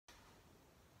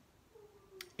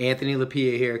Anthony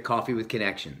Lapia here, Coffee with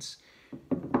Connections.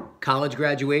 College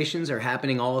graduations are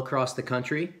happening all across the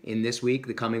country in this week,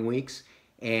 the coming weeks.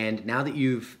 And now that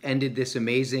you've ended this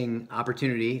amazing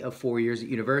opportunity of 4 years at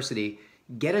university,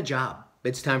 get a job.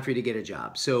 It's time for you to get a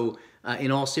job. So in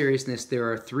all seriousness,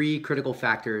 there are 3 critical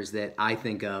factors that I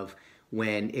think of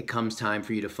when it comes time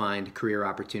for you to find career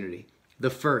opportunity.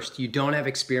 The first, you don't have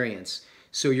experience.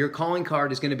 So your calling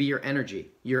card is going to be your energy.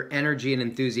 Your energy and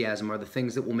enthusiasm are the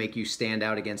things that will make you stand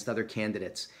out against other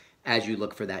candidates as you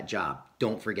look for that job.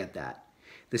 Don't forget that.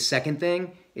 The second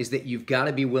thing is that you've got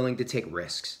to be willing to take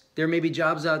risks. There may be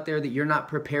jobs out there that you're not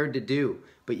prepared to do,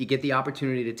 but you get the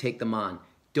opportunity to take them on.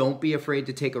 Don't be afraid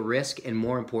to take a risk, and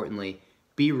more importantly,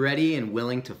 be ready and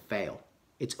willing to fail.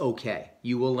 It's okay.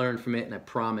 You will learn from it, and I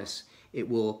promise it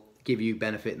will give you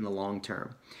benefit in the long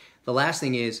term. The last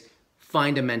thing is,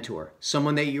 find a mentor,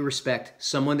 someone that you respect,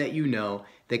 someone that you know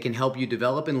that can help you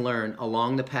develop and learn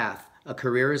along the path. A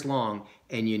career is long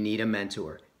and you need a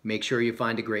mentor. Make sure you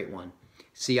find a great one.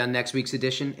 See you on next week's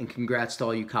edition, and congrats to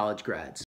all you college grads.